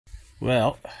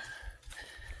Well,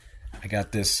 I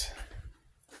got this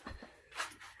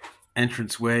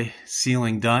entranceway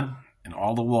ceiling done and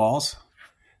all the walls.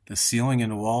 The ceiling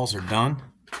and the walls are done.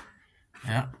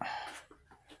 Yeah,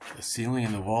 the ceiling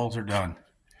and the walls are done.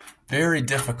 Very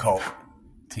difficult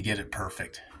to get it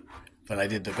perfect, but I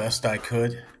did the best I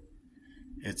could.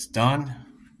 It's done.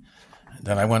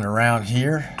 Then I went around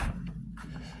here.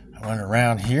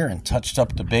 And touched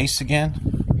up the base again,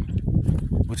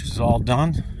 which is all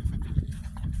done.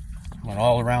 Went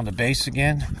all around the base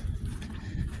again.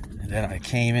 And then I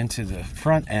came into the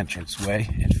front entranceway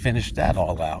and finished that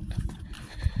all out.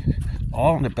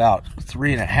 All in about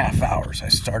 3.5 hours. I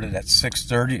started at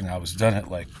 6:30 and I was done at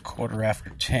like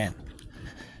 10:15.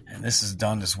 And this is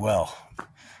done as well.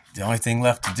 The only thing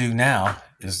left to do now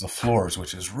is the floors,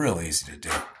 which is real easy to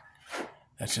do.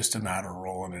 That's just a matter of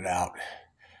rolling it out.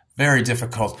 Very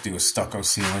difficult to do a stucco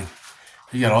ceiling.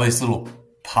 You got all these little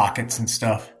pockets and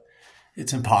stuff.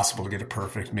 It's impossible to get it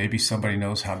perfect. Maybe somebody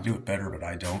knows how to do it better, but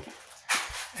I don't.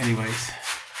 Anyways,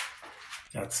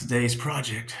 that's today's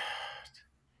project.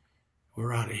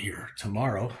 We're out of here.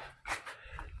 Tomorrow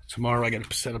I got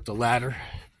to set up the ladder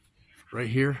right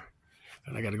here.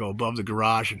 And I got to go above the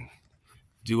garage and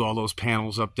do all those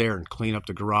panels up there and clean up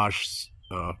the garage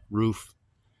roof.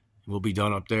 We'll be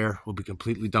done up there. We'll be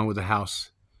completely done with the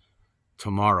house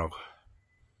tomorrow.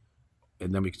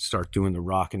 And then we can start doing the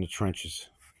rock in the trenches.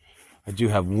 I do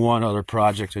have one other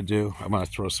project to do. I'm going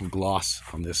to throw some gloss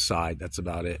on this side. That's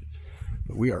about it.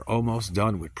 But we are almost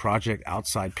done with project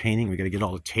outside painting. We got to get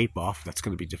all the tape off. That's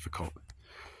going to be difficult.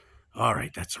 All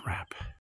right, that's a wrap.